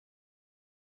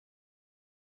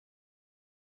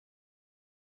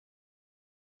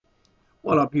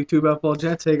What up, YouTube FL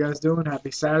Jets? How you guys doing? Happy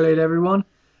Saturday to everyone.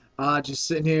 Just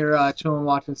sitting here chilling,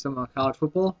 watching some college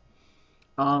football.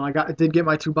 Did get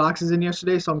my two boxes in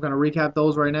yesterday, so I'm gonna recap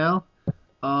those right now.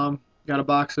 Got a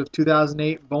box of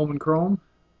 2008 Bowman Chrome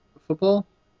football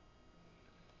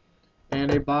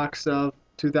and a box of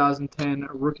 2010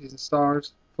 Rookies and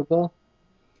Stars football.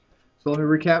 So let me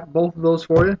recap both of those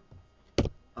for you.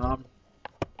 Um,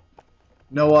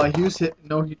 no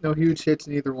huge hits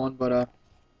in either one, but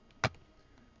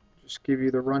just give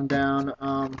you the rundown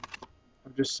of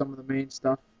just some of the main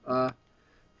stuff.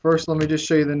 First, let me just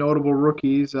show you the notable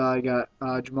rookies. I got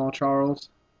Jamal Charles.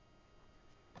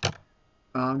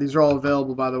 These are all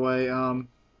available, by the way.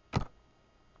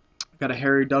 Got a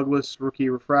Harry Douglas rookie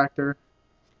refractor.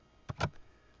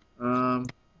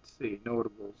 Let's see,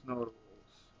 notables.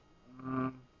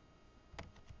 Um,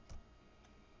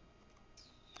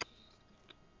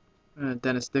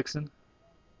 Dennis Dixon,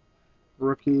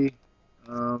 rookie.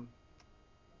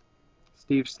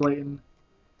 Steve Slayton.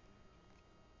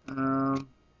 Um,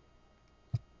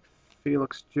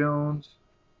 Felix Jones.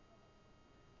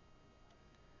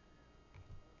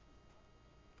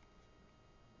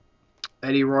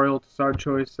 Eddie Royal to start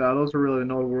choice. Those were really the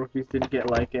notable rookies. Didn't get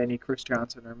like any Chris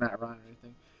Johnson or Matt Ryan or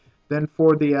anything. Then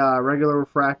for the regular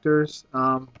refractors,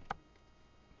 got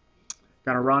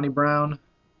a Ronnie Brown,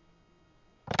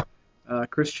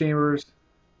 Chris Chambers,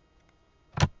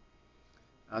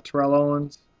 Terrell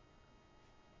Owens,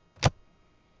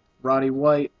 Roddy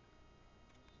White,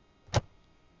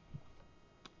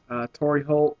 Torrey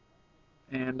Holt,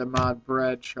 and Ahmad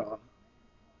Bradshaw.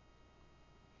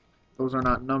 Those are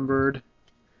not numbered.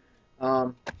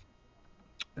 And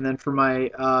then for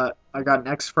my, I got an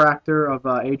X-Fractor of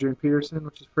Adrian Peterson,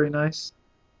 which is pretty nice.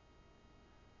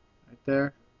 Right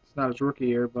there. It's not his rookie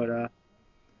year, but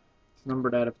it's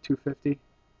numbered out of 250.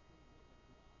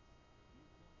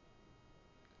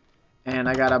 And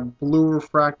I got a blue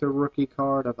refractor rookie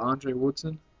card of Andre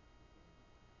Woodson.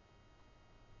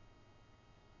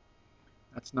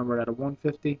 That's numbered out of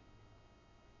 150.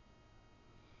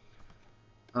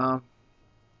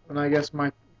 And I guess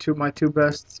my two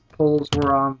best pulls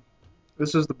were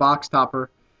this is the box topper.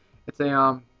 It's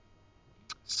a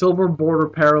silver border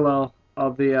parallel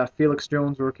of the Felix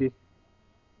Jones rookie.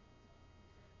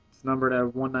 It's numbered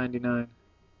at 199.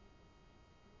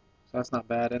 So that's not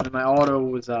bad. And then my auto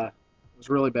was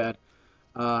really bad.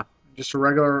 Just a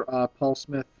regular Paul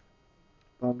Smith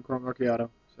Bowman Chrome rookie auto.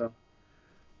 So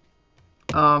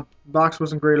box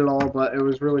wasn't great at all, but it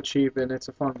was really cheap and it's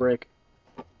a fun break.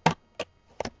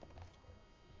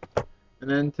 And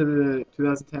then to the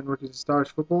 2010 Rookies and Stars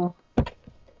football.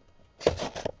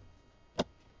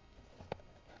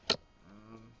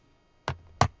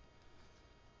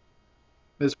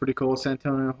 This is pretty cool.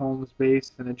 Santonio Holmes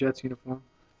base and a Jets uniform.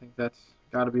 I think that's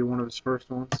got to be one of his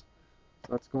first ones. So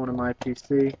that's going to my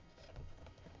PC.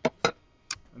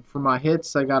 And for my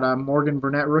hits, I got a Morgan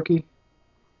Burnett rookie.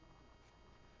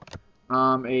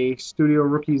 A Studio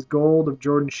Rookies Gold of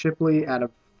Jordan Shipley out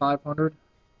of 500.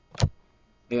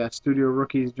 Yeah, Studio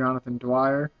Rookies Jonathan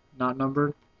Dwyer, not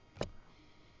numbered.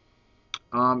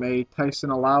 A Tyson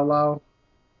Alaulau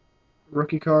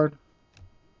rookie card.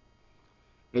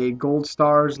 A Gold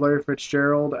Stars Larry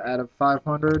Fitzgerald out of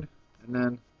 500. And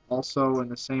then also in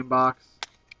the same box,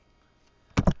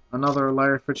 another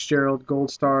Larry Fitzgerald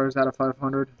Gold Stars out of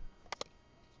 500.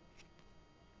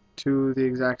 Two the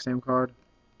exact same card.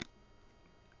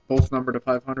 Both numbered to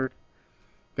 500.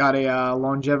 Got a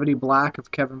Longevity Black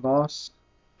of Kevin Boss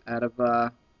out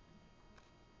of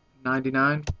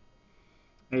 99.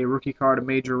 A rookie card of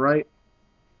Major Wright.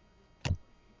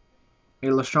 A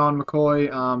LaShawn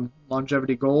McCoy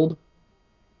Longevity Gold.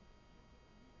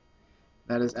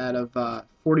 That is out of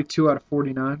 42 out of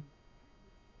 49.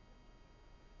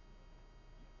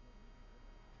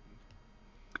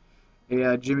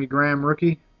 A Jimmy Graham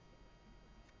rookie.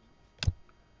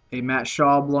 A Matt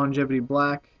Schaub Longevity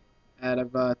Black out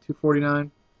of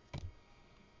 249.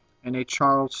 And a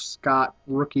Charles Scott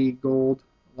rookie gold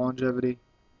longevity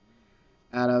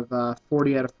out of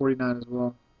 40 out of 49 as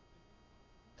well.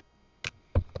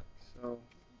 So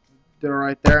they're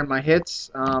right there in my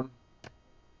hits. Got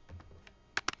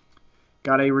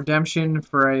a redemption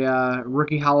for a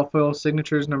rookie holofoil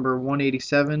signatures number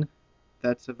 187.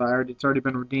 It's already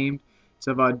been redeemed. It's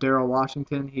of Darrell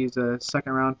Washington. He's a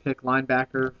second-round pick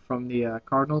linebacker from the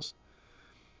Cardinals.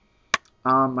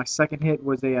 My second hit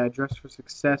was a Dress for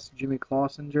Success Jimmy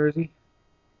Clausen jersey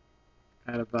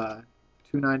out of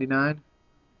 299.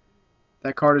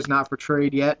 That card is not for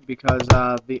trade yet because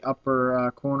the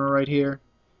upper corner right here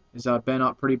is bent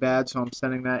up pretty bad, so I'm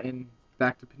sending that in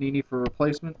back to Panini for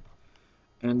replacement.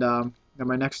 And Got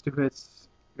my next two hits.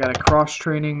 Got a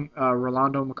cross-training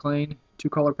Rolando McClain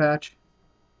two-color patch.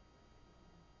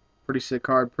 Pretty sick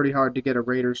card. Pretty hard to get a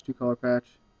Raiders two-color patch.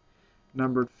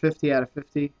 Numbered 50 out of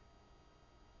 50.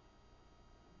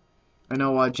 I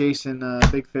know Jason,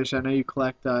 Big Fish, I know you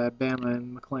collect Bama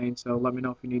and McClain, so let me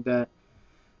know if you need that.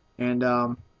 And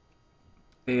a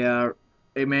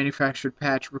manufactured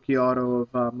patch rookie auto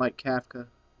of Mike Kafka.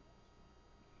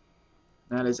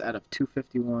 That is out of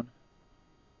 251.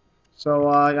 So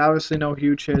obviously no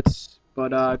huge hits,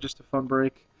 but just a fun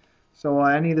break. So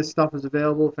any of this stuff is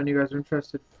available if any of you guys are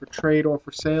interested for trade or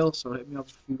for sale. So hit me up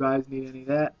if you guys need any of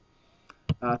that.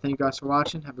 Thank you guys for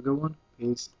watching. Have a good one.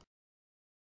 Peace.